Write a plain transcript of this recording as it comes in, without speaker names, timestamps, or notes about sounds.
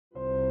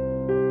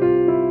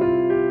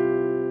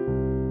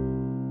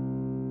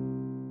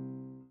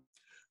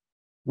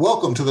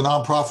Welcome to the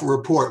Nonprofit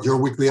Report, your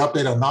weekly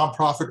update on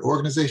nonprofit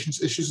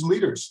organizations, issues, and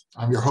leaders.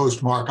 I'm your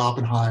host, Mark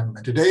Oppenheim,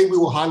 and today we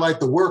will highlight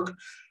the work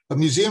of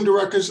museum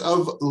directors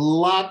of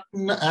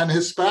Latin and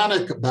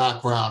Hispanic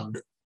background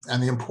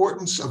and the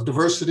importance of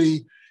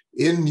diversity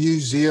in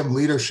museum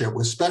leadership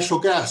with special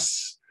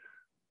guests.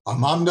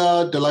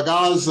 Amanda de la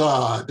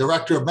Garza,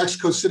 Director of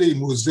Mexico City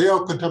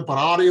Museo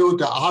Contemporáneo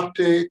de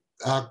Arte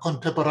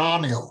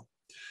Contemporáneo.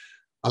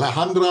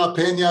 Alejandra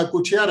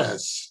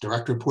Peña-Gutierrez,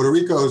 Director of Puerto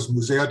Rico's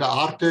Museo de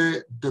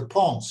Arte de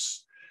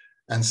Ponce.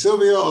 And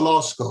Sylvia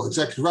Orozco,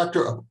 Executive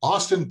Director of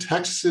Austin,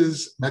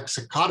 Texas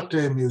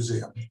Mexic-Arte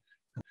Museum.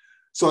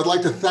 So I'd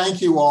like to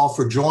thank you all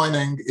for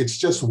joining. It's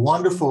just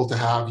wonderful to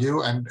have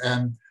you, and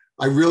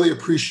I really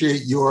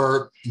appreciate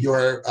your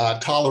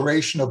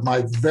toleration of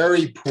my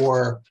very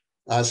poor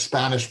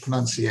Spanish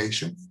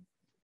pronunciation.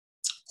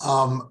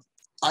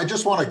 I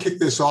just want to kick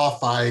this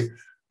off by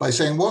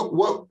saying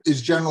what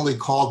is generally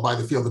called by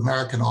the field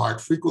American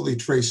art frequently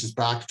traces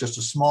back to just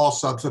a small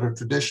subset of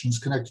traditions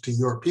connected to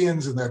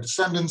Europeans and their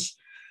descendants,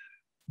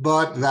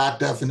 but that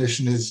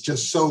definition is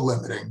just so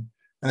limiting,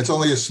 and it's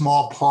only a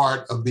small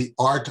part of the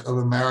art of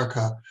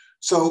America.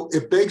 So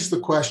it begs the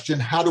question,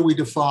 how do we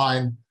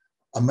define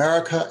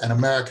America and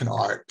American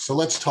art? So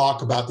let's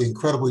talk about the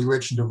incredibly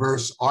rich and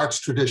diverse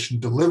arts tradition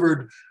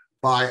delivered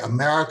by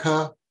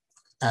America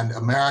and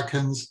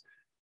Americans.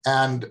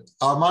 And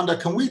Armanda,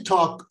 can we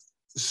talk,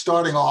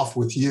 starting off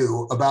with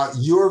you, about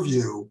your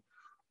view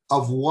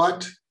of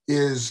what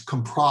is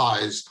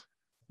comprised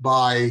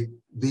by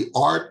the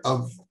art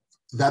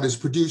that is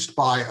produced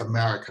by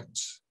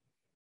Americans?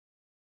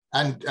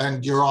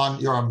 And you're on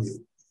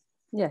mute.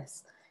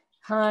 Yes.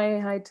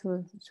 Hi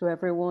to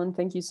everyone.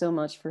 Thank you so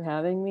much for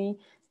having me.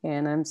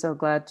 And I'm so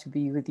glad to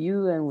be with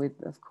you and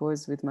with, of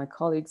course, with my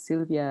colleagues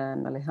Sylvia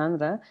and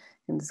Alejandra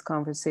in this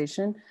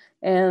conversation.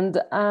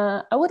 And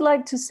I would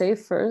like to say,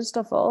 first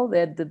of all,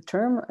 that the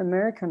term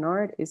American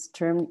art is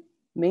term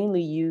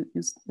mainly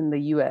used in the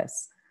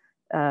US.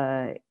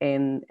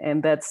 And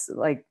that's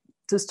like,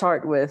 to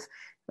start with,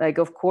 like,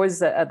 of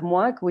course, at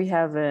MUAC, we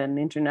have an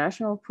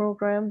international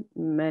program.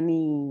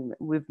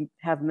 We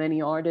have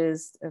many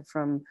artists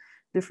from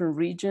different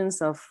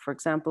regions of, for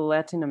example,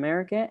 Latin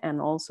America, and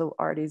also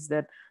artists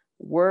that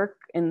work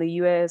in the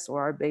US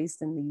or are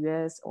based in the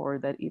US, or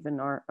that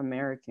even are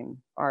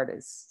American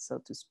artists, so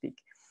to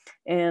speak.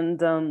 And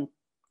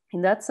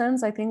in that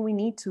sense, I think we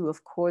need to,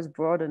 of course,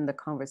 broaden the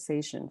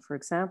conversation. For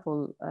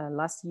example,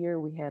 last year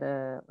we had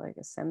a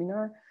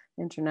seminar,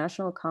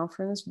 international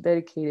conference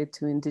dedicated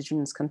to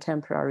Indigenous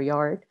contemporary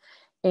art.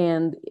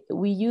 And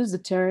we use the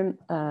term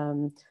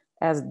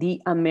as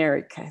the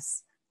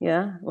Americas.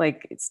 Yeah,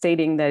 like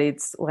stating that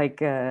it's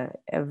like a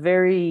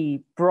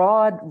very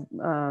broad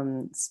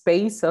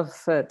space of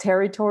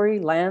territory,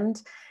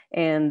 land,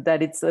 and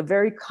that it's a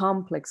very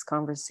complex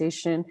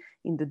conversation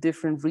in the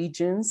different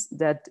regions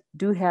that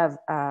do have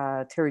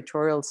a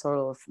territorial sort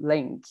of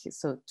link,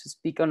 so to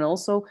speak, and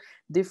also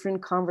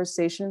different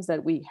conversations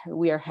that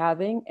we are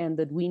having, and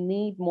that we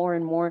need more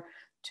and more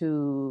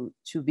to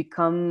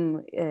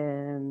become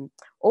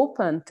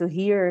open to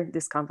hear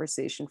this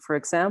conversation. For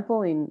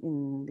example,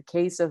 in the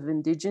case of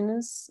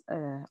Indigenous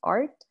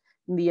art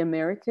in the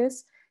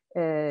Americas,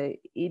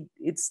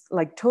 it's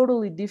like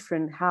totally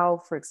different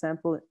how, for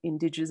example,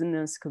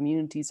 Indigenous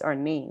communities are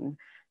named.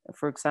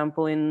 For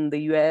example, in the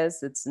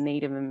US, it's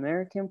Native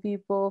American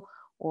people,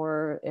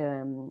 or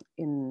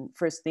in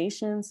First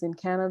Nations in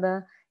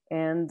Canada,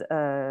 and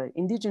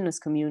Indigenous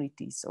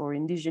communities or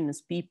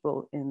Indigenous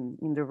people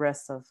in the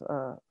rest of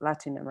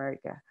Latin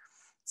America.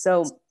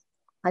 So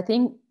I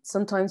think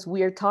sometimes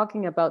we are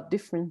talking about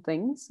different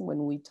things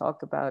when we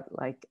talk about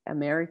like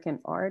American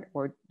art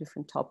or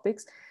different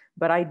topics,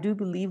 but I do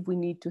believe we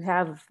need to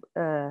have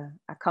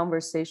a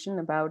conversation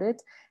about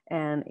it,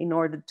 and in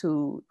order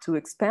to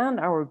expand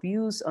our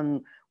views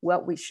on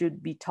what we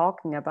should be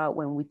talking about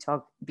when we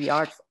talk the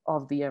art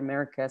of the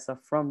Americas or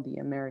from the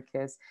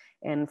Americas.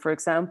 And for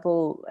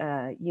example,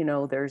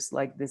 there's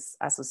like this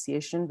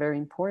association, very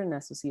important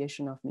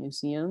association of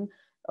museum,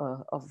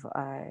 of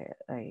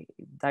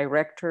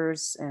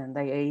directors and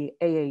the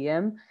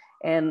AAM.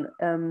 And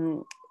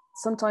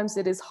sometimes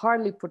it is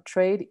hardly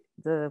portrayed,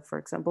 for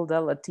example,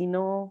 the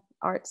Latino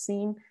art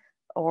scene,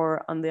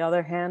 or on the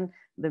other hand,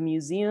 the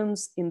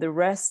museums in the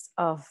rest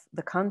of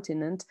the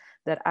continent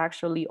that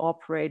actually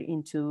operate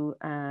into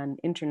an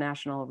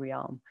international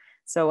realm.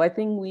 So I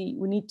think we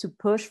need to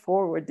push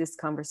forward this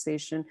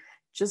conversation,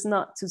 just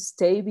not to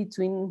stay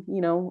between,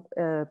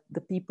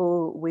 the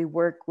people we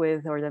work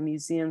with, or the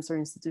museums or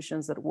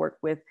institutions that work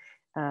with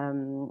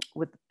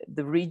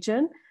the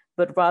region,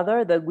 but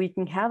rather that we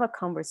can have a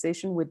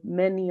conversation with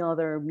many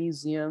other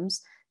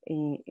museums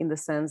in the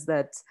sense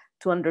that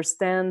to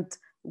understand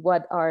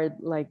what are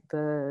like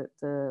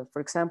for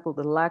example,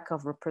 the lack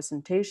of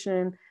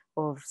representation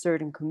of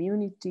certain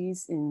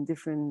communities in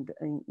different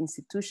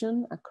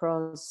institutions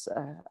across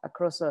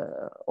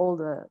all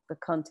the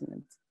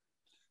continent.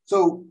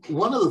 So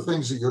one of the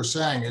things that you're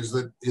saying is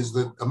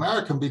that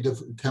America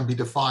can be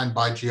defined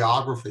by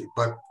geography,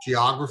 but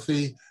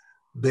geography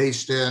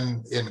based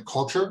in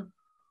culture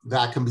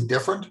that can be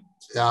different.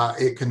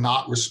 It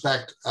cannot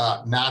respect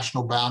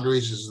national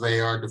boundaries as they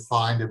are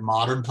defined in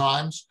modern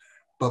times,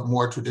 but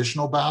more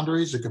traditional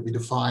boundaries. It could be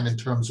defined in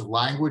terms of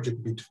language. It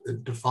could be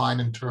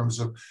defined in terms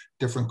of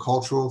different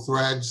cultural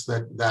threads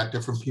that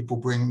different people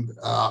bring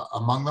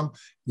among them.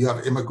 You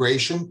have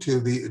immigration to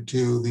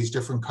these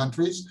different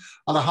countries.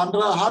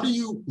 Alejandra, how do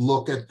you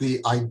look at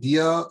the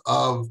idea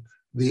of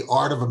the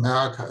art of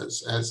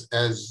Americas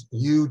as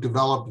you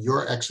develop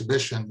your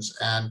exhibitions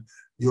and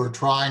you're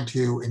trying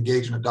to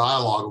engage in a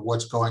dialogue of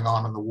what's going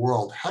on in the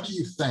world? How do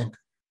you think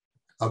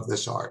of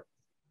this art?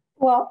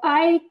 Well,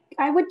 I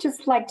would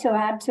just like to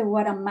add to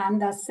what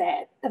Amanda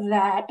said,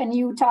 that, and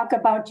you talk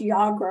about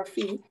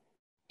geography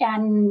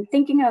and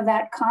thinking of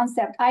that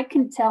concept, I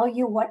can tell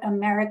you what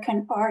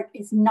American art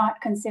is not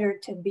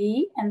considered to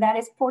be, and that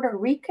is Puerto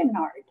Rican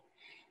art.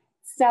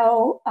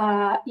 So,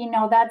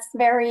 that's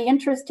very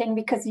interesting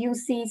because you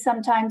see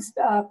sometimes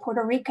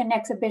Puerto Rican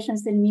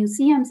exhibitions in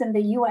museums in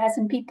the US,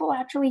 and people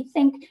actually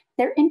think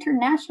they're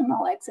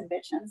international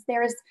exhibitions.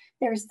 There's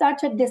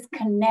such a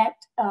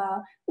disconnect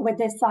with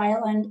this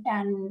island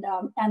and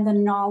the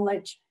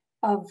knowledge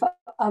of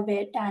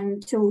it,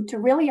 and to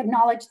really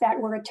acknowledge that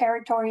we're a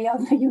territory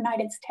of the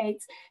United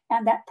States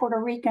and that Puerto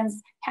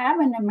Ricans have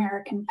an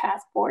American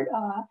passport.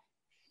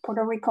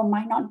 Puerto Rico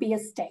might not be a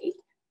state,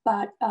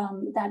 but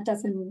that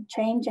doesn't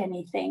change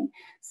anything.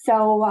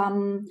 So,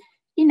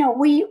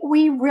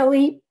 we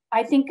really,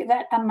 I think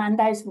that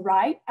Amanda is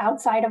right.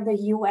 Outside of the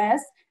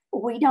US,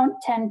 we don't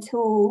tend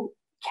to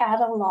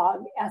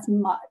catalog as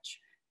much.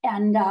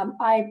 And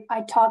I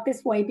talk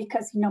this way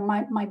because,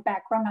 my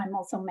background, I'm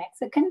also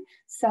Mexican.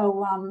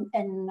 So,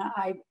 and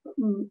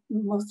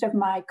most of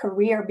my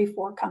career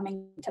before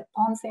coming to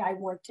Ponce, I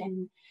worked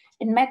in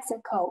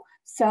Mexico.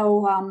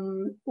 So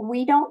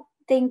we don't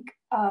think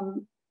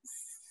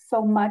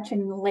so much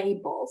in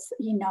labels,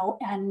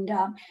 and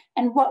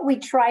what we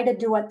try to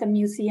do at the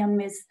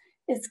museum is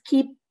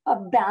keep a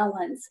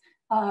balance.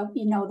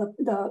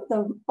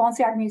 The Ponce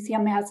Art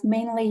Museum has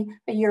mainly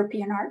a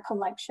European art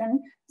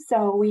collection,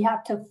 so we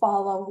have to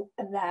follow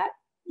that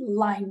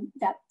line,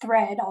 that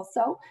thread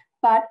also.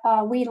 But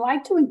we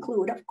like to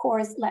include, of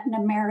course, Latin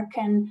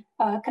American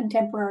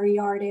contemporary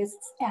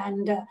artists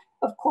and,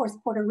 of course,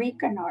 Puerto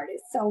Rican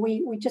artists. So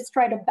we just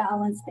try to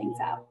balance things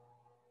out.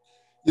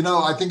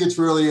 I think it's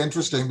really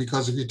interesting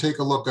because if you take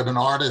a look at an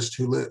artist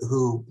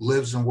who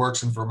lives and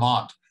works in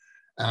Vermont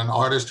and an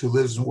artist who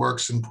lives and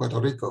works in Puerto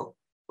Rico,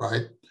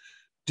 right?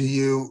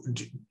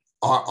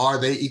 Are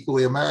they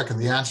equally American?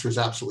 The answer is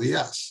absolutely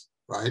yes,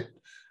 right?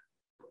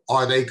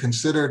 Are they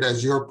considered,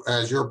 as your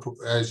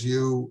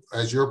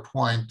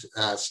point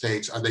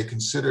states, are they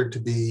considered to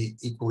be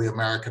equally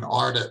American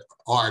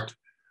art?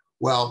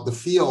 Well, the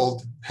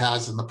field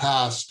has in the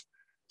past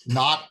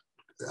not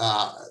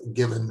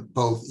given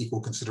both equal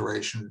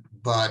consideration,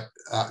 but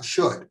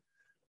should.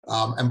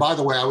 And by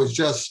the way, I was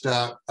just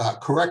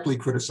correctly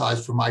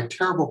criticized for my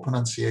terrible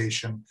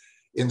pronunciation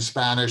in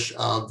Spanish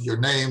of your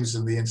names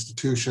and the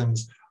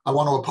institutions. I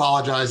want to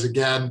apologize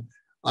again.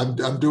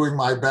 I'm doing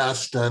my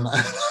best, and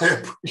I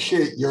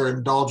appreciate your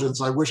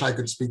indulgence. I wish I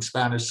could speak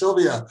Spanish.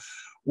 Sylvia,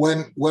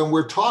 when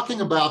we're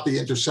talking about the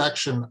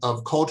intersection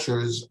of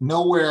cultures,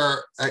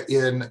 nowhere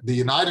in the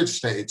United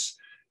States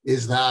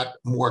is that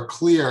more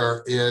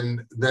clear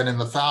than in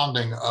the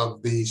founding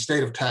of the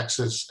state of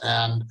Texas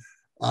and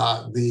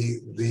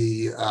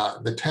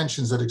the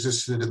tensions that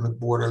existed in the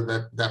border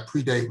that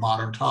predate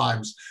modern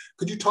times.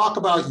 Could you talk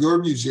about your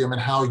museum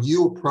and how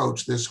you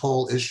approach this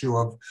whole issue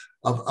of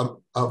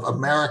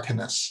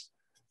Americanness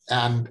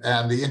and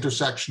the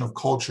intersection of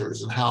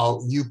cultures and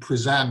how you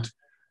present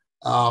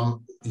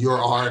your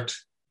art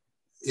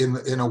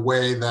in a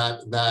way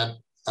that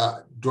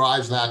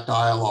drives that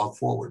dialogue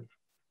forward?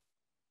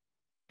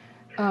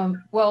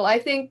 Well, I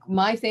think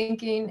my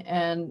thinking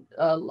and,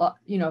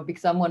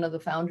 because I'm one of the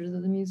founders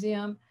of the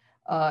museum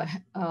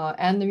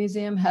and the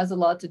museum has a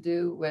lot to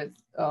do with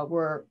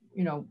where,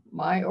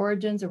 my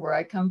origins or where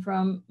I come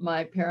from.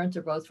 My parents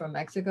are both from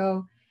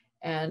Mexico,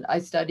 and I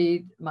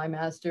studied my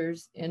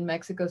master's in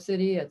Mexico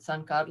City at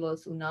San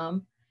Carlos,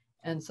 UNAM.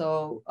 And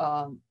so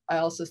I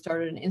also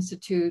started an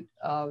institute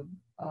of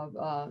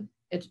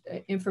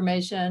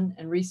information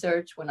and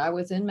research when I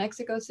was in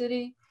Mexico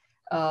City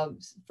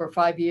for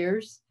 5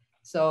 years.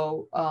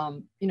 So,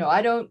 I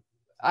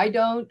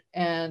don't,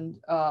 and,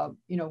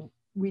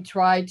 we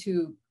try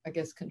to, I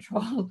guess,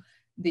 control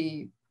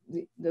the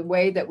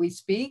way that we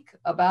speak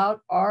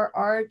about our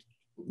art,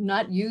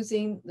 not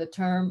using the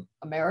term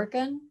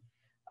American,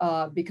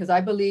 because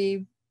I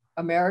believe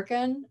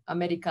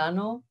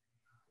Americano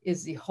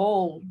is the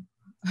whole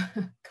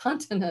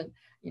continent,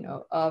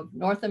 of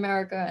North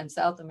America and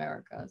South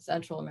America,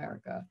 Central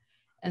America.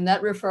 And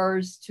that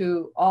refers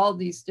to all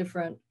these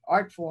different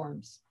art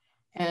forms.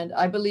 And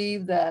I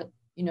believe that,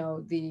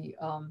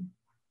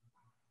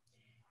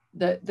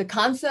 the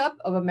concept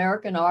of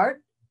American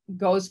art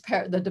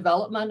the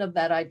development of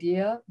that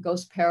idea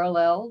goes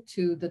parallel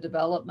to the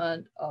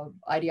development of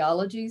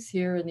ideologies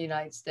here in the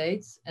United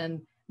States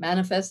and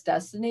manifest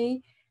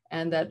destiny.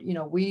 and that, you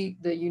know,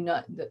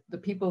 the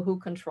people who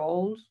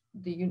controlled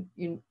the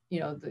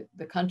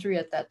country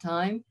at that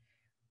time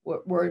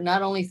were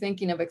not only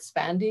thinking of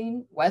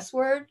expanding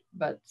westward,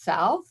 but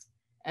south,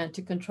 and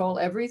to control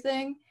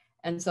everything.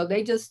 And so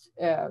they just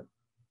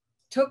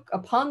took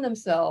upon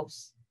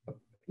themselves,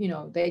 you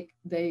know,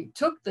 they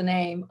took the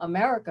name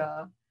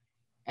America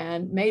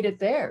and made it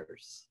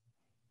theirs.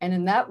 And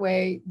in that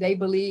way, they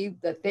believe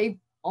that they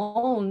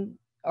own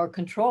or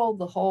control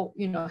the whole,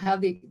 you know,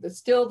 have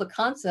still the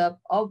concept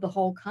of the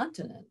whole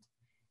continent.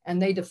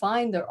 And they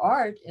define their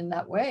art in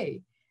that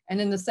way.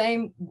 And in the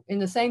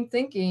same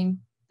thinking,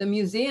 the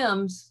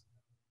museums,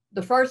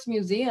 the first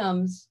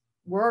museums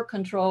were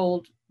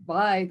controlled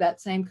by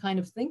that same kind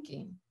of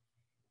thinking.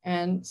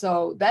 And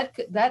so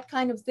that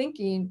kind of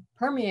thinking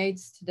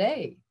permeates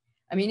today.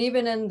 I mean,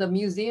 even in the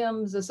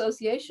museums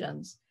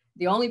associations,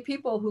 the only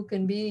people who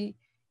can be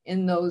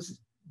in those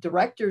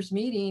directors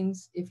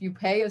meetings, if you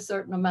pay a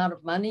certain amount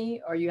of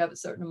money or you have a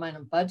certain amount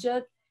of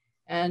budget.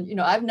 And, you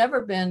know, I've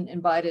never been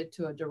invited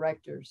to a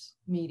directors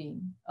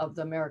meeting of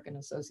the American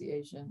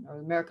Association or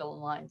American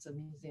Alliance of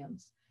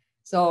Museums.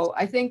 So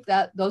I think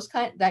that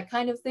that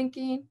kind of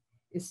thinking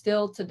is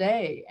still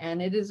today.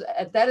 And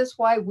that is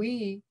why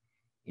we,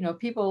 you know,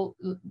 people,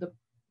 the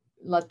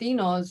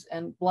Latinos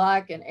and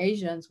Black and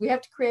Asians, we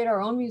have to create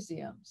our own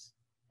museums.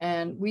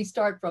 And we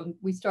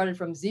started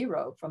from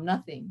zero, from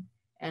nothing,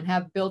 and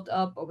have built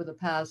up over the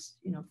past,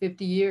 you know,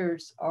 50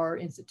 years, our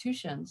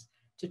institutions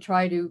to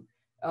try to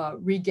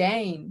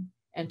regain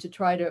and to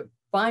try to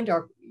find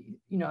our,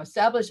 you know,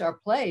 establish our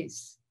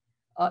place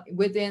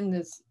within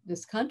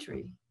this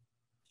country.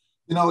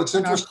 You know, it's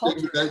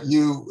interesting that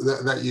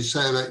you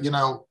say that, you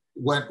know,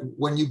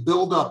 when you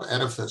build up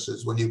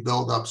edifices, when you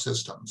build up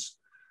systems,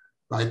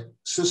 right?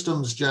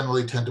 Systems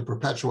generally tend to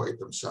perpetuate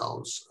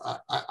themselves.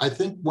 I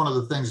think one of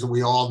the things that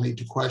we all need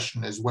to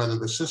question is whether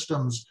the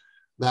systems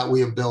that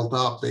we have built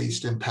up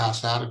based in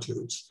past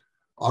attitudes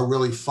are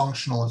really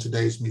functional in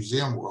today's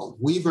museum world.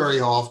 We very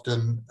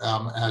often,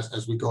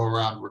 as we go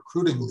around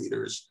recruiting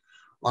leaders,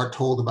 are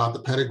told about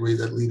the pedigree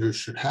that leaders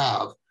should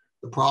have.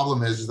 The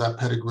problem is that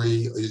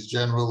pedigree is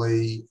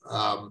generally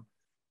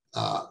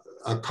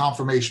a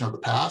confirmation of the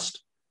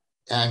past,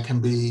 and can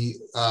be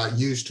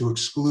used to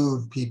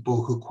exclude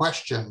people who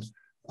question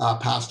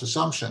past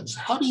assumptions.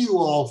 How do you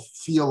all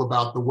feel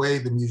about the way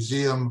the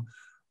museum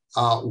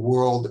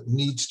world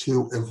needs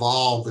to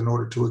evolve in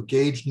order to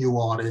engage new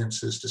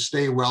audiences, to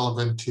stay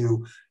relevant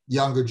to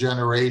younger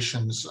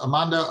generations?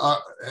 Amanda,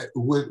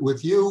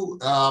 with you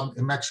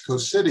in Mexico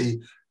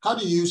City, how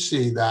do you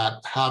see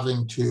that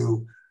having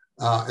to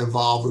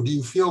evolve, or do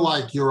you feel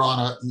like you're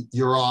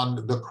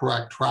on the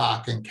correct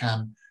track and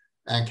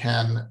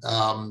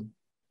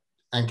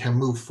can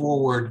move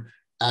forward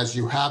as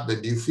you have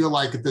been? Do you feel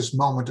like at this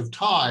moment of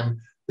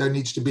time there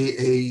needs to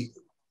be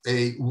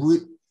a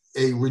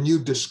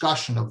renewed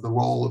discussion of the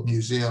role of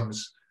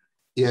museums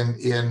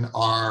in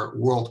our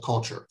world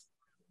culture?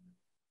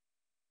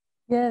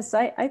 Yes,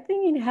 I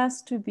think it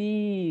has to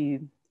be,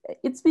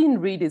 it's being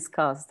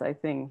rediscussed, I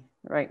think,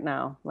 right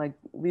now. Like,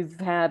 we've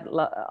had,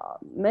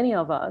 many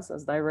of us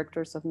as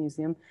directors of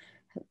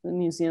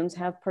museums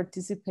have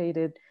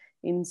participated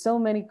in so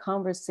many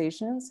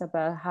conversations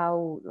about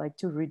how, like,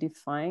 to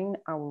redefine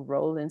our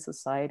role in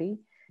society.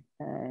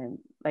 And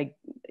like,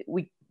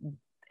 we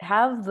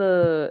have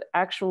the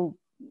actual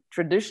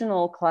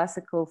traditional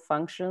classical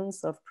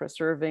functions of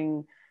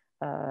preserving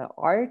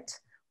art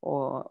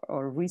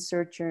or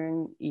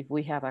researching, if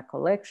we have a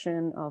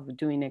collection, of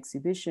doing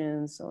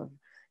exhibitions, or,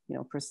 you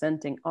know,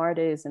 presenting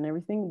artists and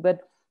everything.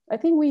 But I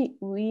think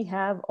we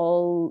have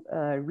all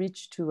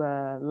reached to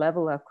a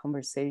level of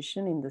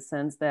conversation in the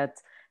sense that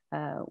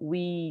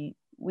we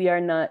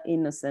are not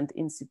innocent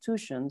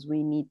institutions.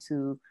 We need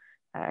to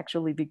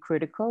actually be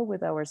critical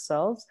with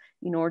ourselves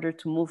in order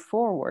to move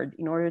forward,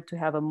 in order to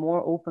have a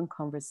more open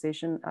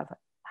conversation of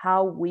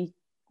how we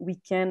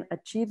can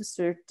achieve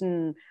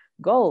certain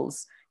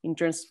goals in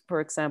terms,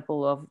 for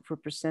example, of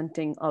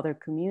representing other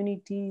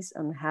communities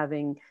and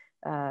having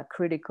a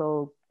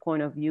critical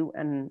point of view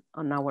and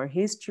on our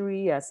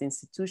history as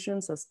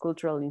institutions, as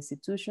cultural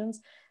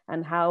institutions,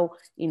 and how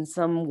in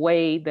some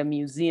way the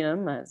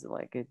museum, as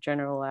like a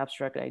general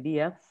abstract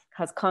idea,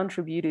 has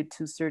contributed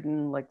to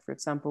certain, like, for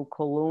example,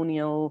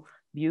 colonial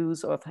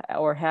views of,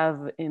 or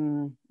have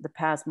in the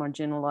past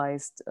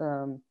marginalized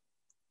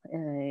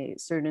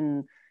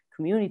certain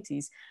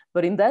communities.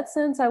 But in that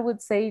sense, I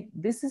would say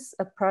this is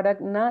a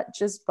product not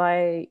just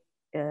by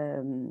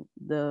good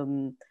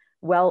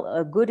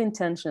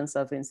intentions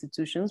of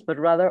institutions, but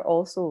rather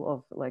also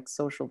of, like,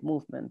 social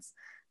movements.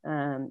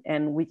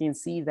 And we can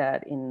see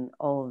that in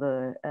all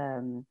the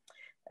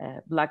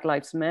Black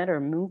Lives Matter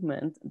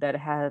movement that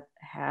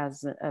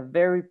has a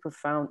very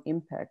profound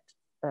impact,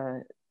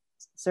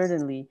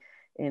 certainly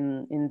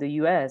in the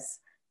US.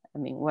 I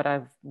mean, what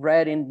I've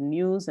read in the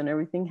news and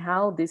everything,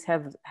 how this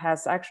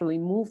has actually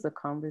moved the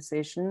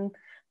conversation,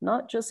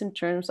 not just in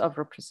terms of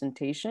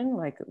representation,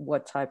 like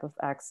what type of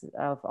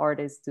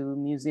artists do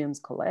museums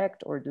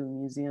collect, or do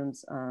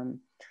museums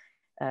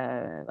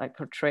like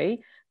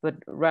portray, but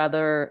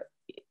rather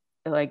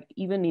like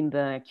even in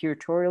the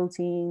curatorial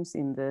teams,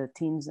 in the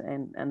teams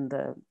and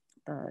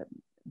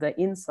the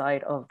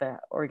inside of the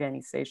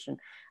organization.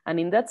 And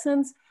in that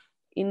sense,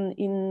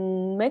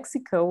 in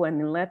Mexico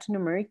and in Latin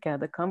America,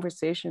 the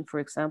conversation, for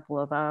example,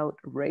 about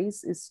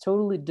race is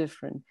totally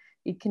different.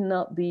 It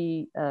cannot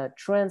be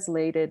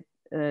translated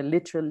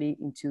literally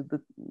into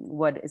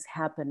what is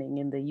happening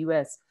in the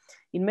US.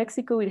 In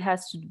Mexico, it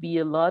has to be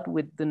a lot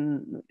with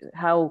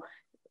how,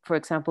 for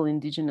example,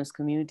 indigenous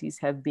communities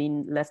have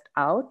been left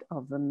out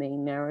of the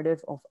main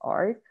narrative of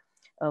art,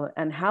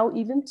 and how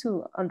even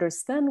to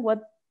understand what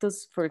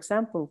does, for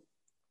example,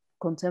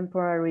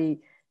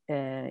 contemporary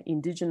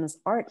indigenous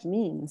art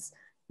means,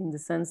 in the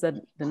sense that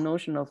the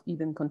notion of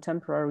even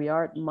contemporary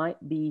art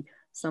might be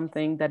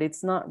something that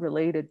it's not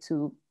related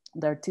to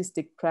the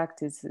artistic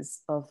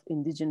practices of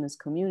indigenous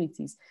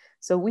communities.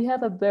 So we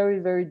have a very,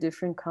 very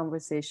different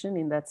conversation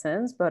in that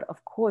sense, but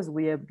of course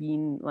we have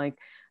been like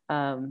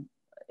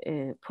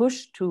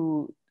pushed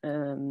to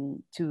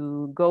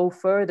go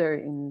further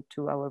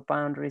into our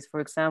boundaries. For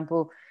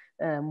example,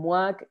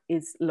 MUAC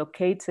is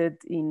located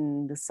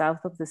in the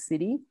south of the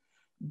city,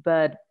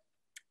 but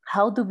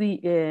how do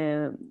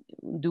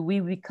we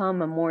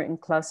become a more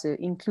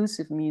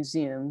inclusive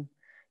museum?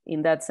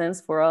 In that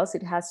sense, for us,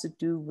 it has to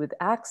do with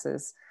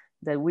access,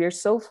 that we are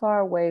so far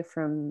away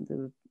from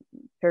the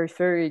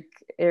peripheric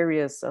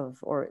areas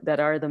or that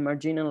are the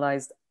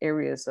marginalized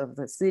areas of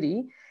the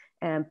city.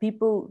 And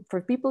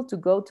for people to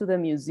go to the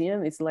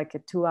museum, it's like a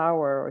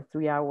 2-hour or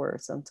 3-hour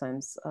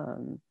sometimes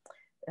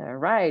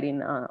ride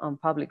on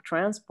public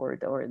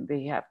transport, or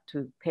they have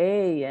to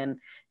pay and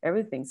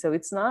everything. So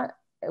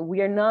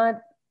we are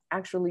not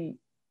actually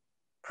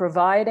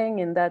providing,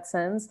 in that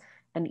sense,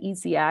 an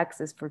easy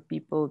access for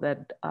people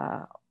that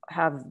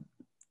have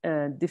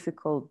a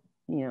difficult,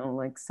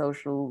 like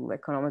social,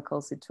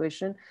 economical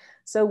situation.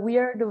 So we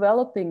are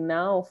developing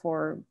now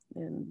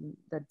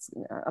that's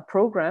a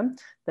program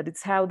that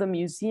it's how the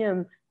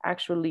museum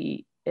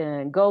actually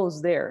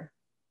goes there,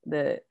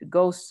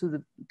 goes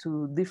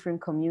to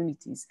different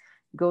communities,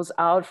 goes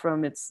out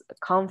from its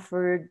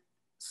comfort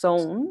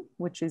zone,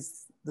 which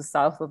is the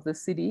south of the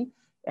city,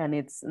 and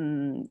it's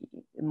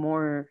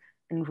more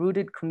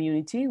enrooted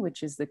community,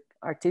 which is the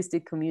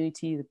artistic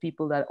community, the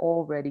people that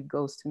already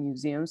goes to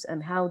museums,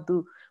 and how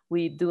do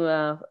we do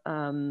a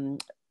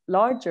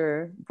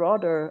larger,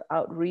 broader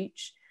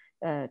outreach,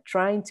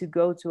 trying to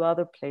go to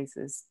other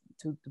places,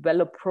 to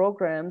develop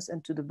programs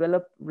and to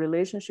develop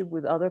relationship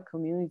with other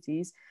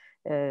communities,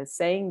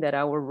 saying that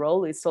our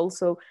role is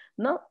also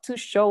not to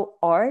show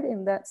art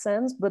in that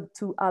sense, but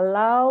to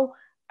allow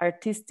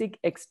artistic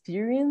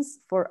experience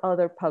for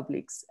other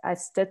publics,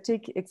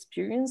 aesthetic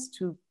experience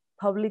to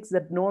publics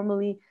that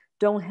normally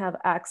don't have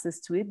access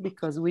to it,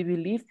 because we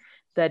believe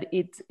that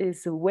it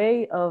is a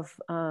way of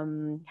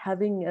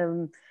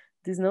having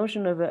this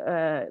notion of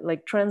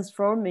like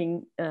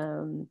transforming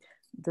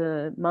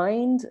the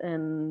mind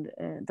and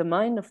the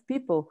mind of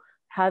people,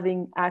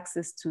 having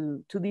access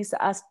to this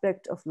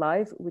aspect of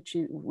life, which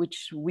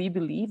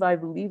I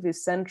believe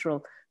is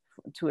central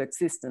to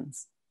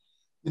existence.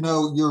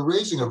 You're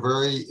raising a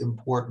very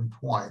important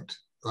point,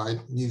 right?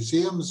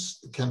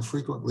 Museums can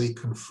frequently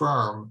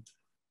confirm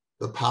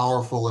the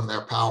powerful in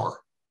their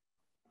power,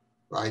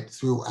 right?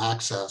 Through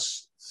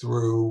access,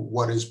 through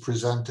what is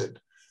presented.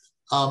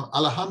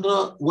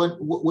 Alejandra,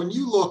 when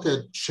you look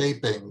at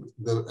shaping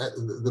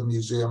the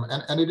museum,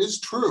 and it is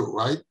true,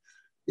 right?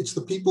 It's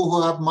the people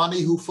who have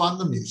money who fund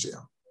the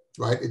museum,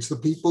 right? It's the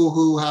people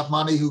who have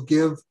money who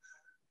give,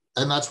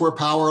 and that's where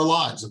power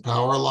aligns. The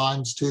power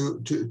aligns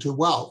to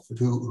wealth,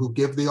 who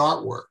give the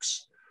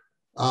artworks,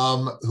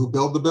 who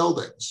build the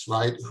buildings,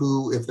 right?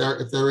 Who, if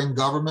they're in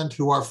government,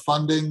 who are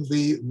funding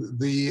the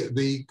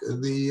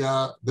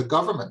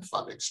government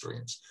funding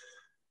streams.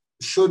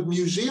 Should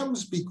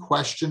museums be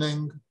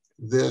questioning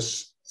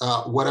this,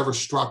 whatever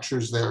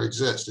structures there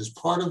exist? As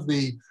part of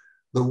the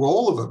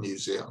role of a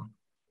museum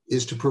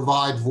is to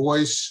provide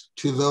voice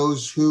to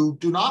those who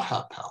do not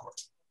have power.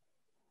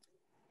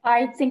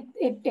 I think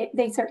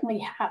they certainly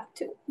have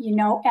to,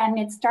 and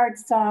it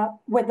starts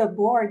with the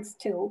boards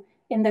too.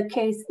 In the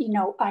case,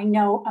 I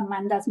know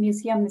Amanda's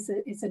museum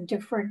is a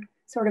different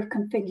sort of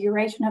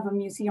configuration of a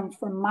museum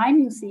from my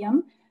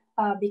museum,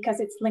 because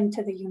it's linked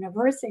to the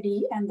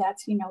university, and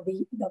that's,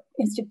 the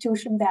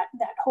institution that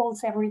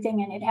holds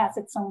everything, and it has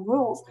its own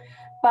rules.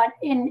 But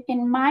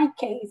in my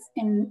case,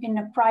 in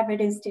a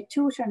private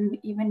institution,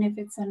 even if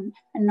it's a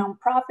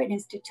nonprofit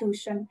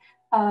institution,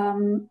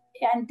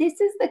 and this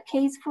is the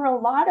case for a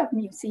lot of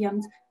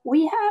museums,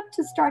 we have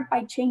to start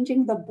by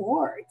changing the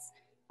boards.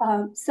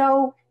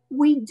 So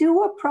we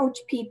do approach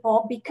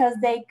people because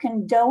they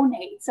can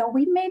donate. So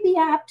we maybe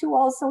have to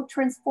also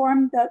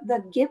transform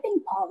the giving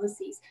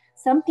policies.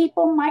 Some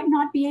people might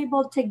not be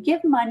able to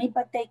give money,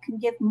 but they can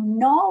give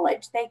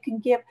knowledge. They can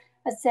give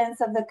a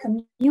sense of the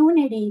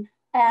community.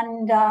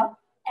 And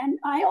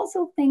I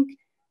also think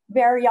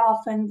very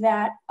often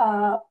that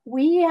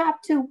we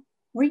have to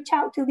reach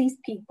out to these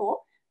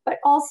people, but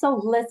also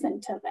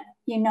listen to them,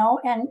 you know,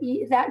 and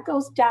that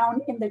goes down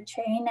in the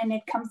chain, and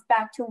it comes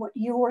back to what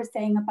you were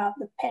saying about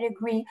the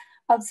pedigree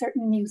of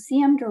certain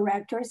museum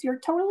directors. You're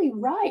totally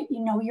right.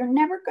 You know, you're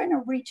never going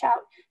to reach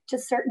out to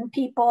certain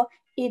people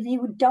if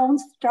you don't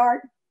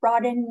start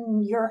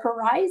broadening your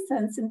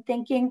horizons and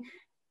thinking,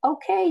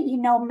 okay, you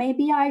know,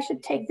 maybe I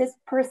should take this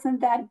person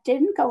that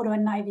didn't go to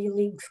an Ivy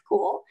League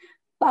school,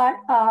 but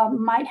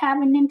might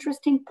have an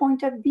interesting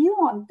point of view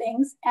on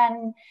things.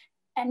 And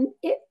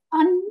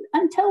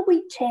until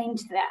we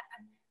change that,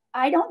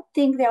 I don't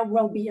think there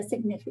will be a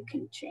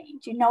significant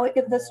change. You know,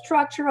 if the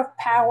structure of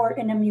power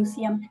in a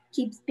museum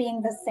keeps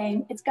being the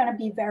same, it's going to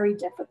be very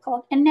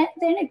difficult. And then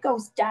it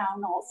goes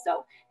down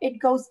also. It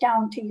goes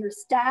down to your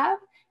staff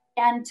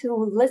and to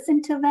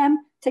listen to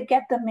them, to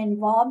get them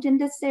involved in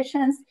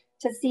decisions,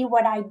 to see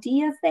what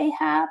ideas they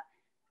have,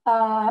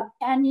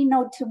 and, you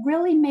know, to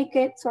really make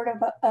it sort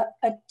of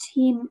a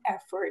team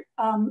effort.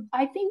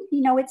 I think,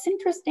 you know, it's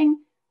interesting.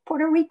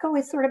 Puerto Rico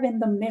is sort of in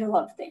the middle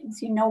of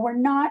things. You know, we're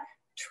not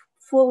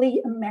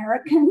fully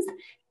Americans,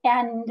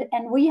 and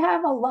we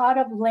have a lot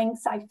of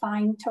links, I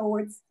find,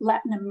 towards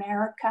Latin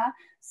America.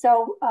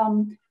 So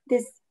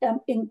this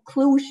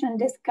inclusion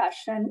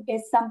discussion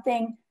is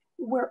something,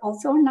 we're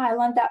also an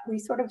island that we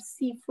sort of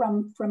see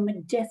from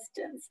a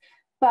distance.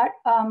 But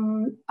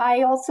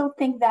I also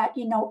think that,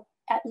 you know,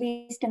 at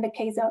least in the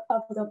case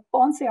of the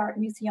Ponce Art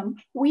Museum,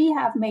 we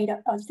have made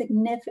a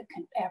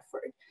significant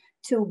effort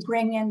to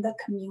bring in the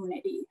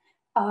community.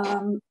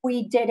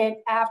 We did it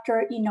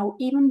after, you know,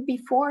 even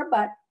before,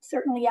 but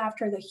certainly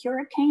after the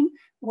hurricane,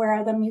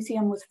 where the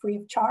museum was free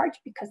of charge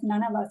because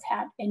none of us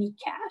had any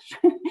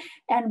cash.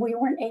 And we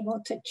weren't able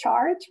to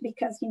charge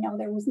because, you know,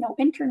 there was no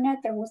internet,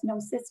 there was no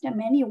system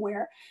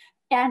anywhere.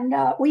 And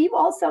we've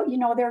also, you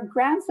know, there are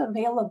grants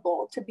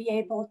available to be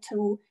able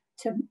to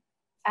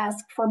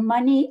ask for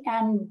money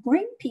and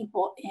bring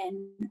people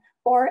in.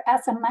 Or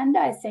as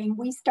Amanda is saying,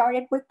 we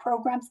started with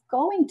programs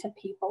going to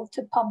people,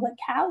 to public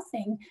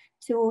housing,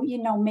 to,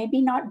 you know,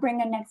 maybe not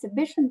bring an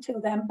exhibition to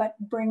them, but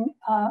bring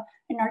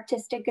an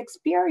artistic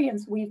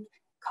experience. We've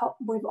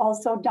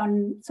also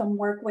done some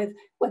work with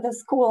a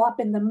school up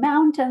in the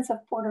mountains of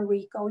Puerto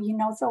Rico, you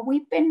know. So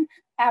we've been,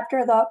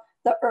 after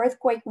the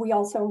earthquake, we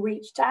also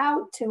reached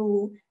out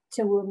to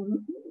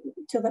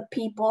the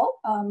people.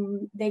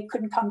 They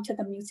couldn't come to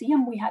the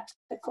museum. We had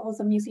to close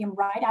the museum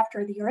right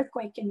after the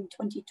earthquake in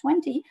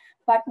 2020,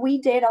 but we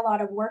did a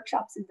lot of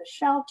workshops in the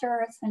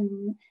shelters,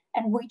 and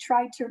we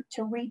tried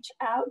to reach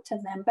out to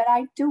them. But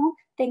I do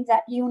think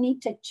that you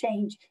need to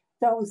change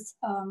those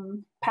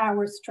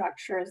power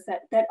structures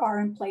that are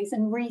in place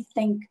and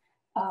rethink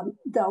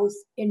those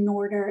in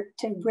order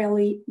to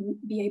really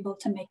be able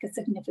to make a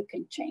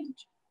significant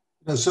change.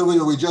 Now,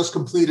 Sylvia, we just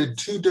completed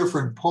two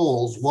different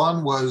polls.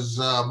 One was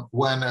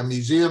when a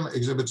museum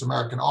exhibits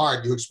American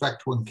art, you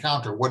expect to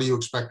encounter. What do you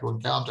expect to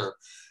encounter?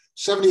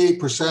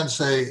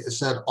 78%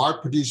 said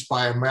art produced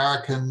by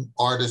American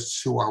artists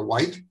who are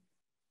white.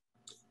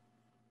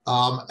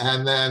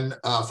 And then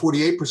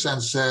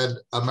 48% said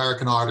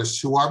American artists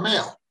who are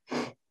male.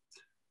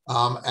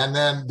 And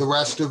then the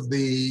rest of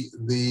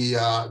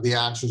the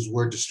answers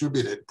were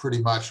distributed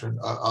pretty much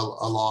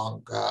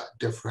along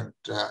different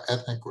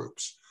ethnic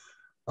groups.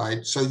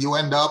 Right, so you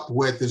end up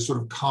with this sort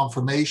of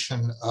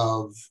confirmation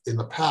of, in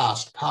the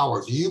past,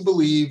 power. Do you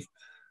believe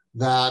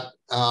that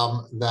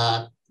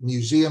that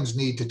museums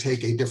need to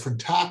take a different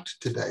tact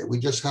today? We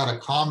just had a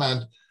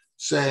comment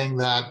saying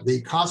that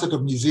the concept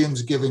of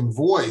museums giving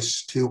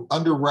voice to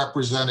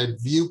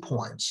underrepresented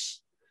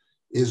viewpoints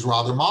is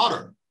rather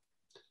modern.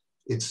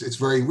 It's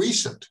very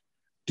recent.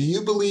 Do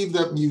you believe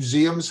that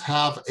museums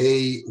have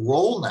a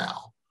role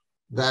now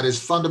that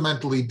is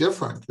fundamentally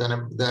different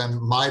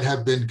than might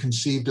have been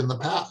conceived in the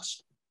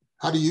past?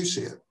 How do you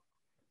see it?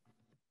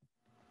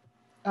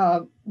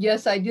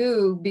 Yes, I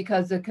do,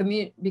 because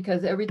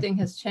because everything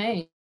has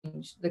changed.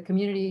 The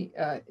community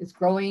is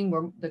growing.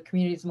 The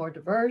community is more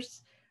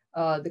diverse.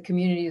 The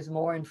community is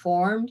more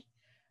informed,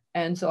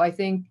 and so I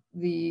think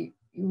we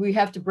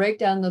have to break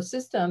down those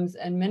systems.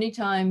 And many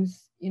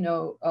times, you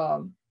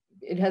know,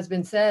 it has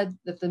been said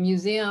that the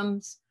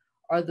museums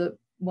are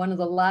one of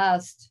the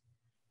last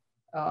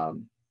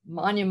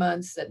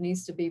monuments that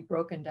needs to be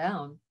broken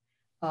down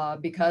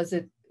because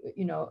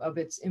of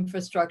its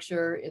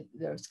infrastructure.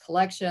 There's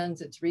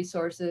collections, its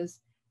resources.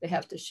 They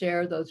have to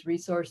share those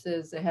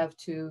resources. They have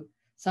to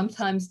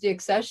sometimes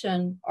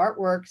deaccession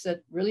artworks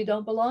that really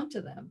don't belong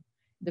to them.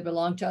 They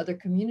belong to other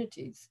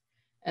communities.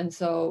 And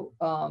so,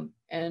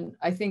 and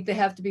I think they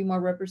have to be more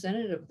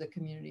representative of the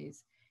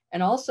communities.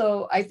 And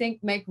also, I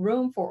think make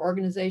room for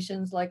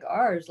organizations like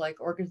ours,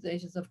 like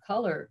organizations of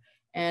color,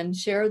 and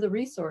share the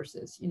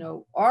resources. You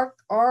know,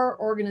 our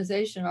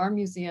organization, our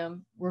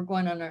museum, we're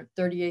going on our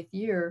 38th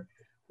year.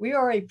 We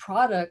are a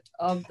product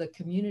of the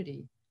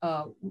community.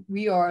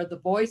 We are the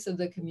voice of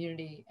the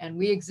community, and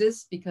we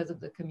exist because of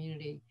the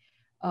community,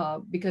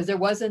 because there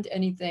wasn't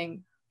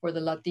anything for the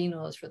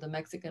Latinos, for the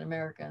Mexican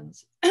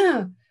Americans,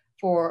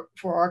 for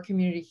our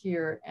community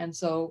here. And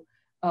so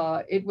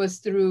it was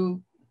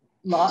through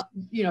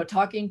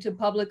talking to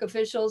public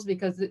officials,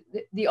 because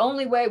the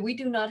only way, we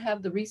do not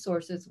have the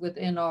resources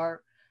within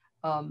our,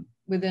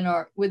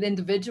 with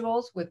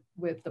individuals,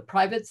 with the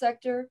private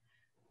sector.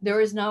 There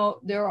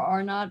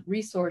are not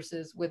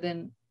resources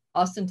within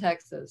Austin,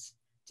 Texas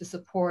to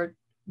support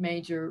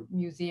major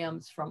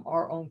museums from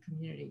our own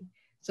community.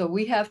 So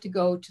we have to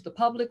go to the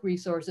public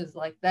resources.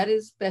 Like that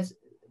is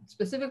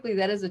specifically,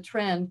 that is a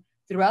trend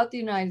throughout the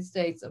United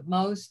States of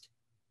most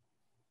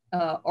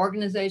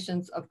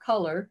organizations of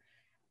color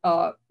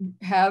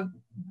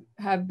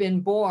have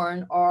been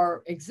born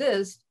or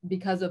exist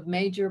because of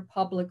major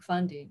public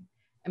funding.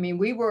 I mean,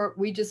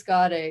 we just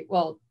got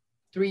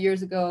 3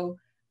 years ago,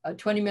 a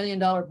 $20 million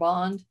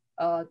bond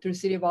through the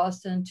City of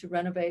Austin to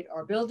renovate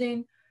our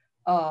building.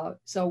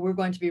 So we're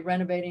going to be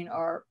renovating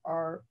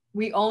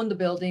we own the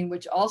building,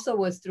 which also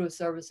was through a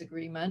service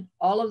agreement.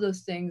 All of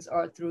those things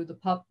are through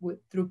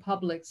through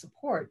public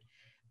support,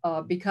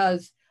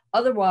 because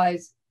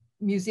otherwise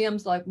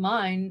museums like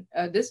mine,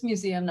 this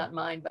museum, not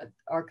mine, but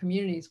our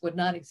communities, would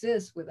not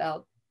exist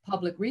without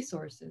public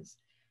resources.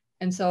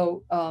 And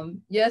so,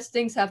 yes,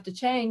 things have to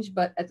change,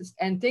 but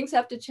things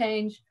have to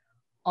change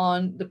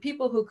on the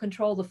people who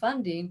control the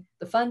funding.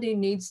 The funding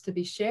needs to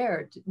be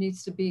shared, it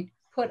needs to be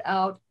put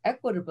out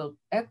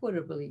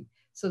equitably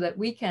so that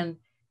we can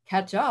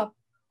catch up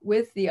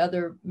with the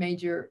other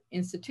major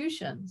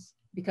institutions,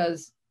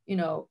 because,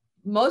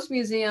 most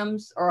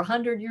museums are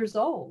 100 years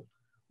old.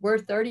 We're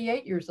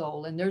 38 years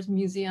old, and there's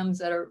museums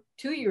that are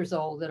 2 years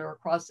old that are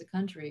across the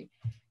country.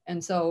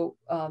 And so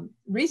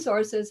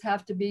resources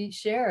have to be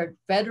shared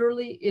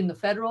federally, in the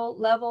federal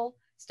level,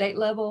 state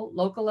level,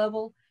 local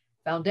level,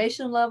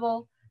 foundation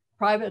level,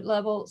 private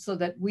level, so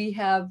that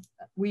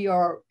we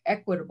are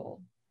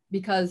equitable.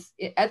 Because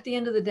at the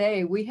end of the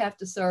day, we have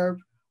to serve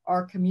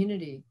our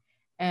community.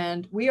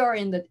 And we are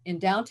in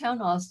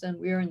downtown Austin.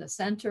 We are in the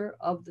center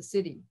of the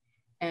city,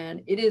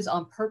 and it is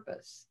on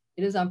purpose.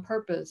 It is on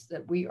purpose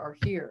that we are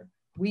here.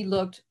 We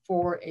looked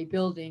for a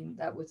building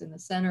that was in the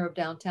center of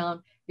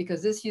downtown,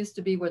 because this used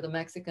to be where the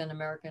Mexican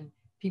American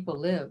people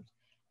lived.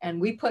 And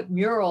we put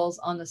murals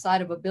on the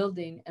side of a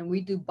building, and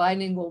we do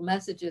bilingual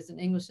messages in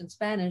English and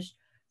Spanish,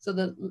 so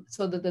that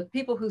the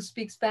people who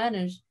speak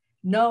Spanish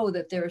know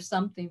that there is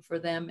something for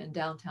them in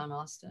downtown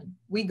Austin.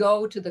 We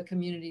go to the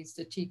communities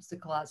to teach the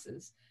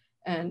classes,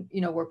 and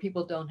where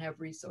people don't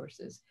have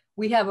resources.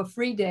 We have a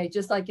free day,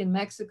 just like in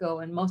Mexico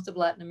and most of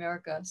Latin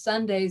America.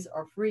 Sundays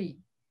are free.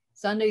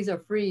 Sundays are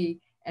free,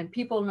 and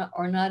people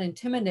are not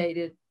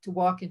intimidated to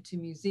walk into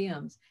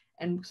museums.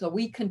 And so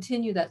we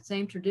continue that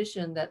same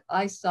tradition that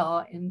I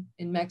saw in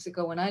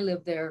Mexico when I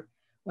lived there.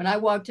 When I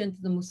walked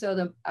into the Museo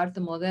de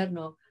Arte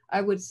Moderno, I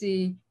would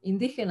see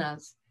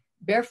indígenas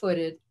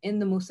barefooted in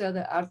the Museo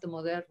de Arte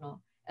Moderno.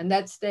 And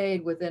that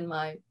stayed within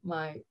my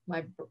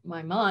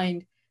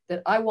mind,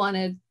 that I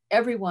wanted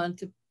everyone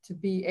to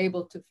be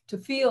able to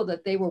feel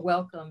that they were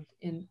welcomed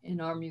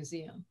in our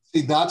museum.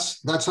 See,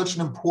 that's such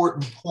an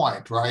important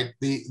point, right?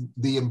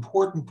 The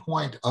important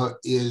point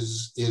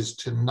is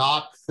to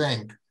not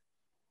think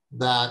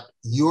that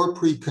your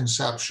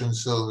preconception,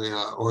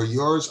 Sylvia, or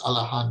yours,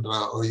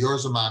 Alejandra, or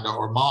yours, Amanda,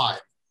 or mine,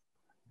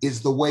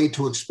 is the way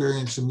to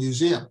experience a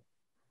museum,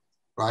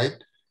 right?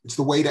 It's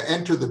the way to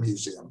enter the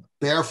museum.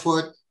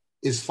 Barefoot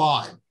is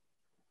fine,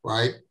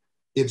 right?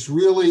 It's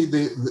really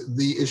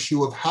the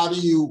issue of how do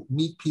you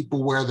meet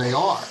people where they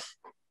are,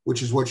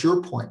 which is what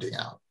you're pointing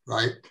out,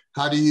 right?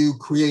 How do you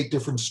create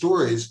different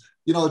stories?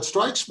 It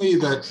strikes me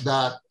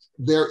that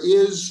there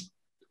is,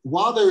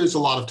 while there is a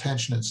lot of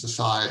tension in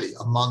society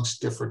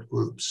amongst different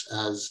groups,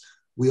 as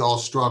we all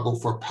struggle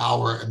for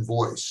power and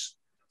voice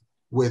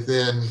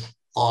within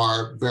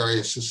our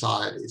various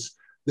societies,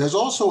 there's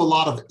also a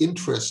lot of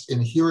interest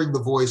in hearing the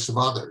voice of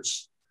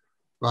others,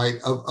 right?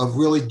 Of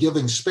really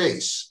giving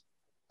space.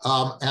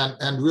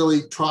 And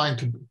really trying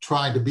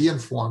to be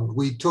informed.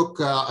 We took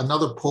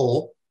another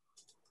poll,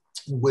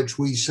 which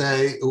we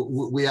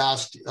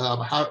asked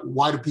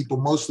why do people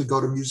mostly go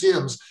to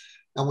museums,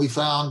 and we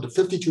found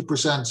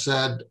 52%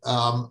 said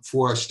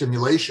for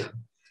stimulation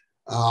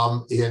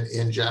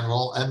in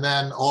general, and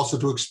then also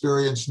to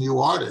experience new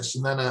artists.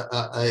 And then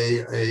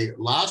a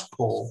last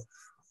poll,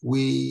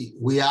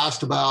 we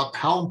asked about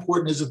how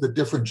important is it that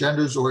different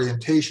genders,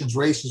 orientations,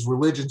 races,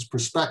 religions,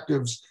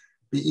 perspectives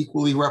be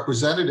equally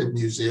represented in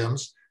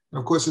museums. And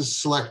of course, it's a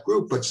select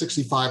group, but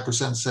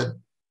 65% said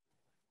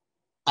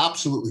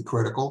absolutely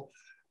critical.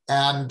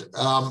 And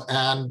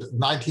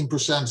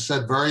 19%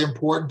 said very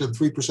important, and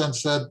 3%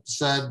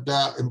 said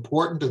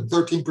important, and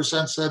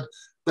 13% said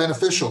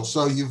beneficial.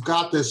 So you've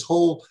got this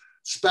whole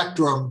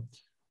spectrum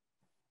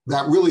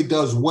that really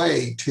does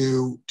weigh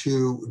to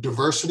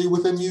diversity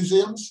within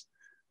museums.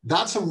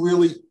 That's a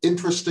really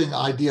interesting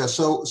idea.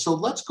 So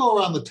let's go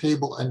around the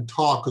table and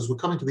talk, because we're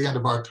coming to the end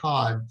of our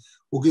time.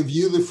 We'll give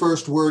you the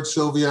first word,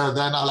 Sylvia,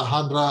 then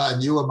Alejandra,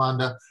 and you,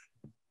 Amanda.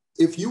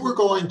 If you were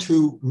going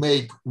to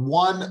make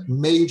one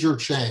major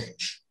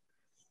change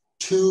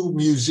to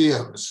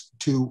museums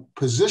to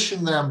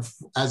position them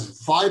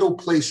as vital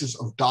places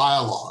of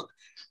dialogue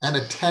and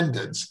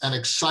attendance and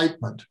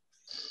excitement,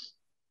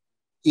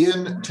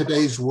 in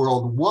today's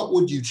world, what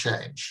would you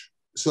change?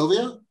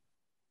 Sylvia?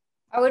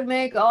 I would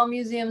make all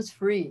museums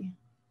free.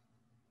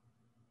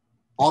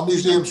 All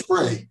museums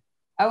free?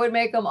 I would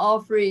make them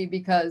all free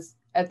because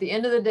at the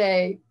end of the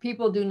day,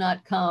 people do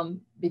not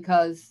come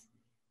because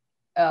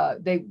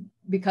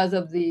because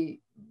of the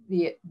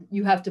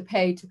you have to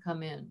pay to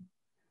come in.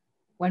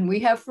 When we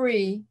have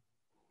free,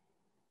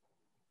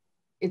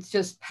 it's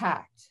just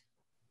packed.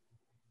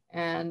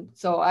 And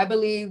so I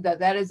believe that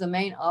that is the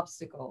main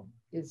obstacle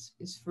is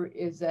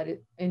that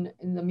in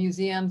the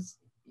museums,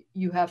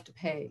 you have to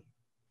pay.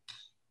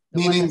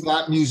 Meaning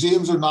that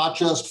museums are not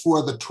just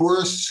for the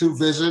tourists who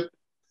visit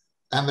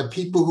and the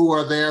people who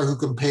are there who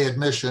can pay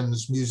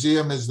admissions.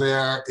 Museum is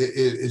there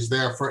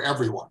for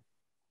everyone.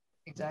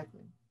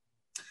 Exactly.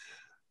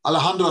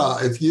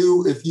 Alejandra, if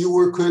you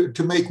were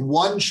to make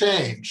one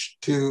change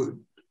to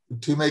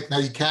make, now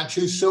you can't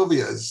choose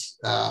Sylvia's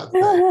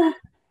thing.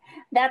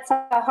 That's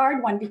a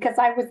hard one because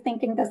I was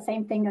thinking the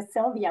same thing as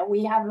Sylvia.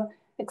 We have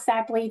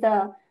exactly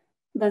the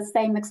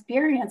same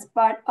experience,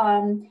 but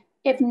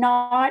if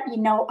not,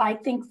 I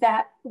think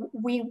that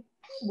we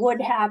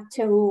would have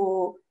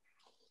to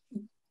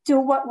do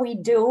what we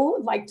do,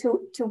 like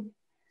to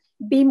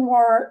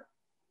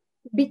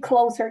be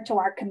closer to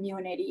our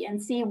community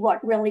and see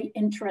what really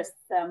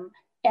interests them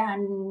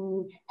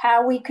and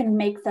how we can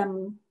make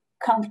them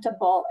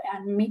comfortable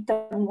and meet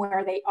them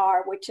where they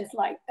are, which is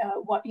like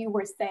what you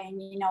were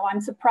saying.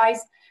 I'm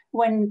surprised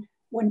when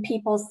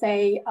people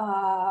say,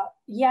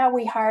 yeah,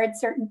 we hired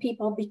certain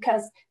people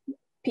because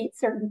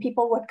certain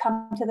people would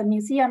come to the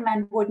museum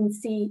and wouldn't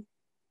see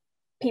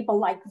people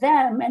like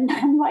them. And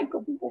I'm like,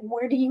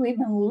 where do you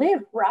even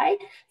live, right?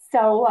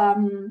 So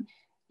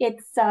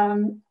it's,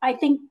 I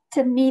think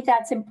to me,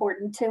 that's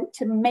important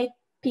to make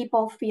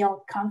people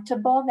feel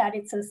comfortable, that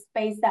it's a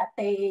space that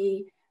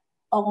they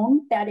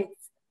own, that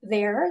it's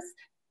theirs,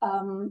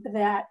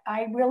 that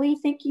I really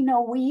think,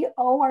 we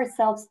owe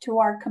ourselves to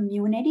our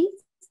communities.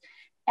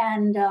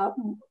 And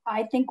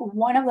I think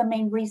one of the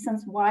main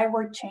reasons why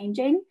we're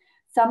changing,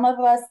 some of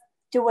us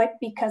do it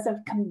because of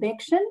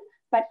conviction,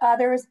 but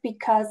others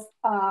because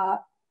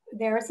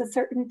there's a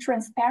certain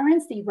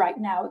transparency right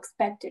now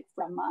expected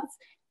from us.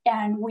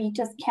 And we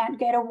just can't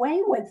get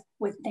away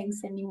with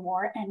things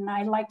anymore. And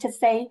I like to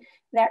say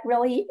that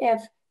really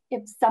if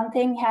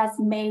something has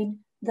made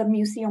the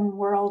museum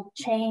world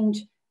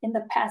change in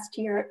the past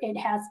year, it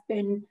has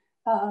been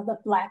the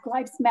Black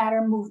Lives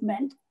Matter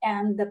movement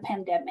and the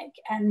pandemic.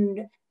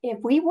 And if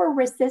we were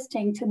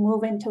resisting to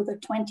move into the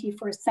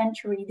 21st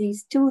century,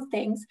 these two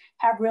things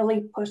have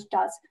really pushed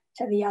us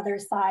to the other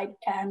side.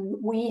 And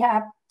we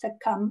have to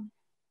come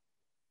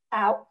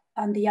out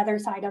on the other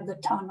side of the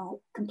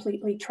tunnel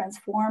completely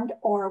transformed,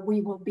 or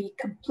we will be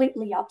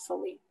completely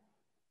obsolete.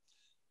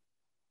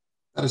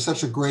 That is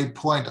such a great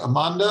point.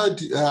 Amanda,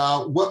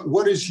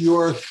 what is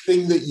your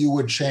thing that you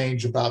would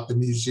change about the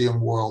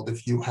museum world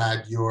if you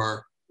had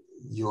your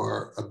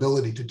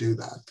ability to do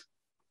that?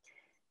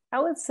 I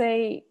would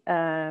say,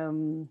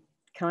 can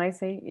I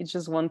say it's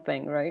just one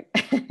thing, right?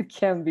 It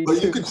can be Well,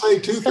 two. you could say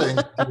two things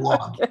if you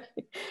want. Okay.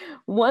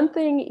 One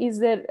thing is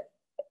that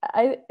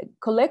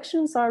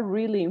collections are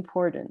really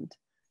important,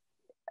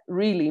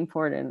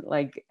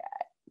 like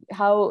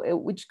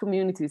which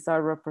communities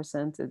are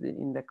represented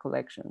in the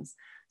collections.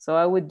 So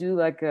I would do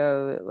like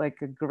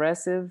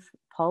aggressive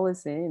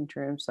policy in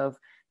terms of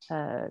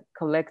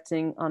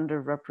collecting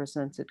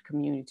underrepresented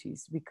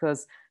communities,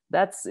 because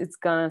it's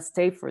gonna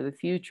stay for the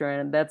future,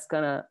 and that's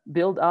gonna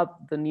build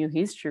up the new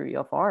history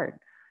of art,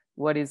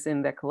 what is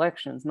in the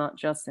collections, not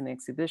just in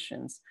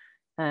exhibitions.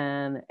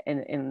 And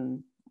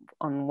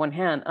on one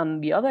hand, on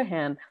the other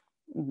hand,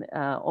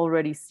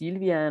 already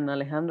Sylvia and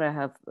Alejandra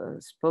have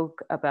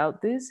spoke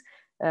about this,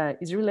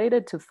 is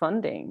related to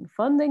funding.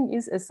 Funding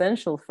is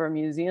essential for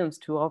museums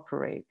to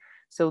operate.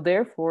 So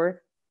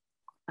therefore,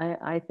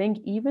 I think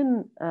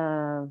even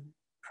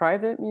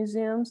private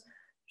museums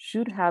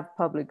should have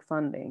public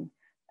funding.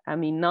 I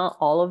mean, not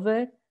all of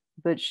it,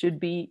 but should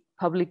be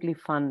publicly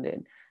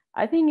funded.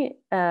 I think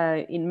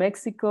in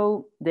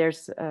Mexico,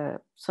 there's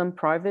some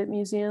private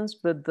museums,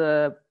 but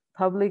the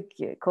public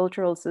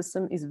cultural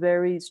system is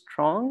very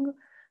strong.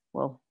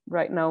 Well,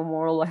 right now,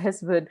 more or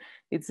less, but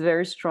it's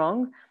very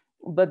strong.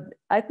 But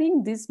I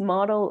think this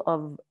model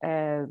of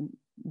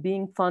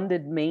being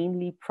funded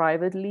mainly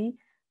privately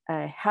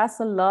has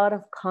a lot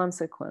of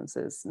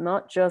consequences,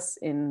 not just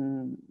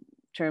in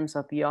terms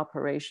of the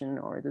operation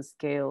or the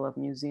scale of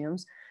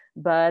museums,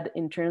 but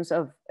in terms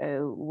of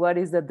what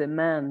is the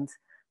demand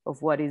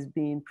of what is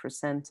being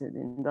presented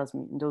in those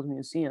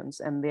museums,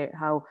 and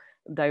how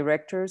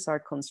directors are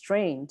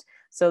constrained.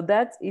 So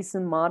that is a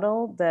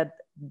model that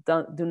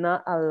do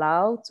not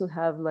allow to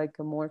have like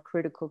a more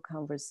critical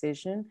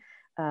conversation,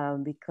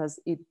 because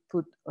it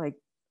put like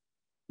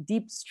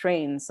deep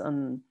strains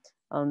on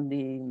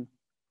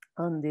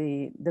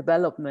the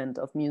development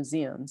of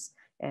museums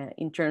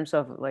in terms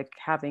of like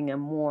having a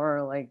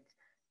more like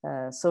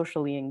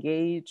socially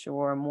engaged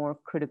or a more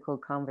critical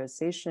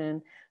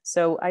conversation.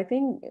 So I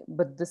think,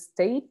 but the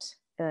state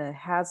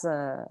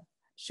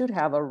should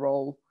have a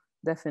role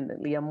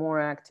definitely a more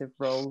active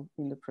role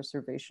in the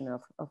preservation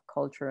of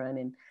culture and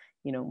in,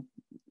 you know,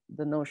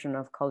 the notion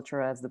of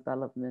culture as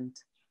development.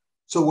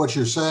 So what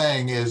you're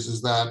saying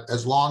is that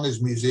as long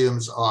as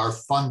museums are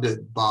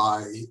funded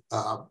by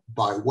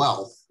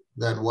wealth,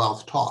 then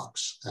wealth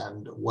talks.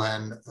 And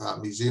when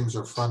museums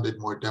are funded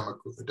more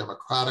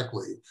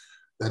democratically,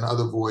 then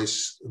other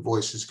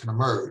voices can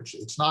emerge.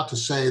 It's not to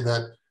say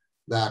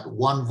that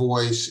one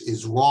voice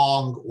is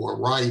wrong or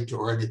right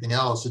or anything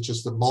else. It's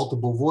just that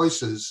multiple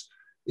voices,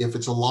 if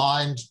it's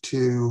aligned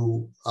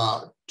to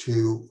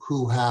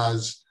who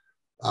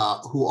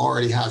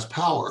already has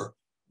power,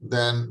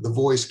 then the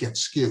voice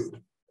gets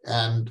skewed.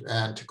 And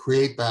to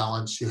create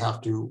balance, you have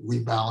to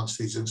rebalance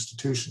these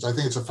institutions. I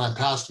think it's a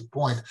fantastic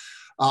point.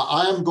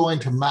 I am going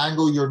to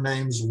mangle your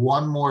names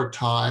one more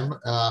time,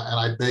 and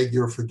I beg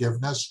your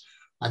forgiveness.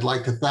 I'd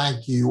like to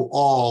thank you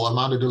all.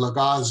 Amanda de la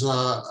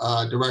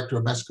Garza, Director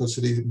of Mexico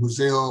City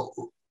Museo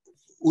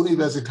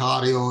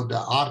Universitario de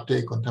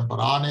Arte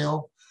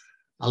Contemporáneo.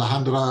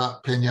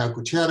 Alejandra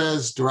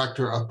Peña-Gutierrez,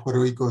 Director of Puerto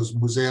Rico's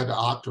Museo de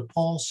Arte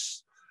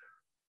Ponce.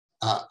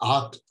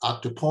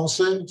 Arte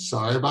Ponce,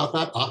 sorry about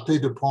that, Arte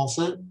de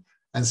Ponce.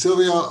 And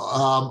Sylvia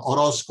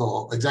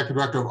Orozco, Executive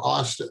Director of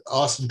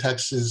Austin,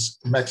 Texas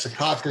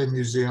Mexic-Arte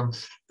Museum.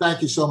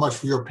 Thank you so much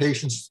for your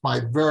patience with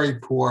my very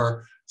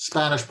poor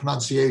Spanish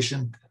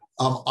pronunciation.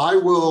 I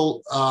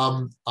will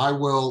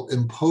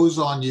impose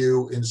on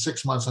you in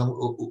 6 months, and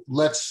we're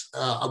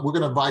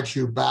going to invite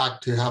you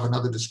back to have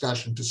another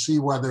discussion to see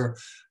whether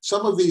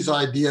some of these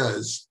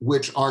ideas,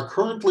 which are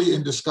currently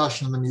in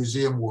discussion in the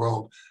museum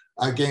world,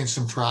 gain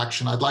some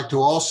traction. I'd like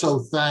to also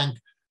thank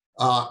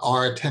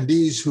our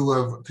attendees who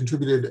have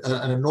contributed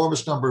an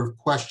enormous number of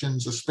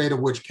questions, a spate of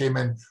which came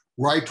in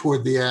right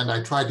toward the end.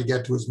 I tried to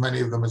get to as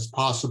many of them as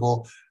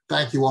possible.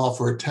 Thank you all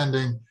for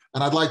attending.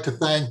 And I'd like to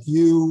thank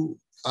you,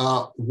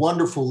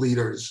 wonderful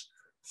leaders,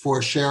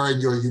 for sharing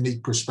your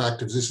unique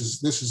perspectives.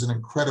 This is an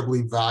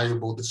incredibly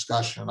valuable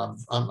discussion.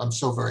 I'm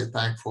so very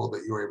thankful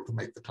that you were able to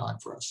make the time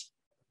for us.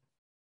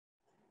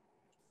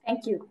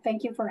 Thank you.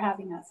 Thank you for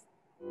having us.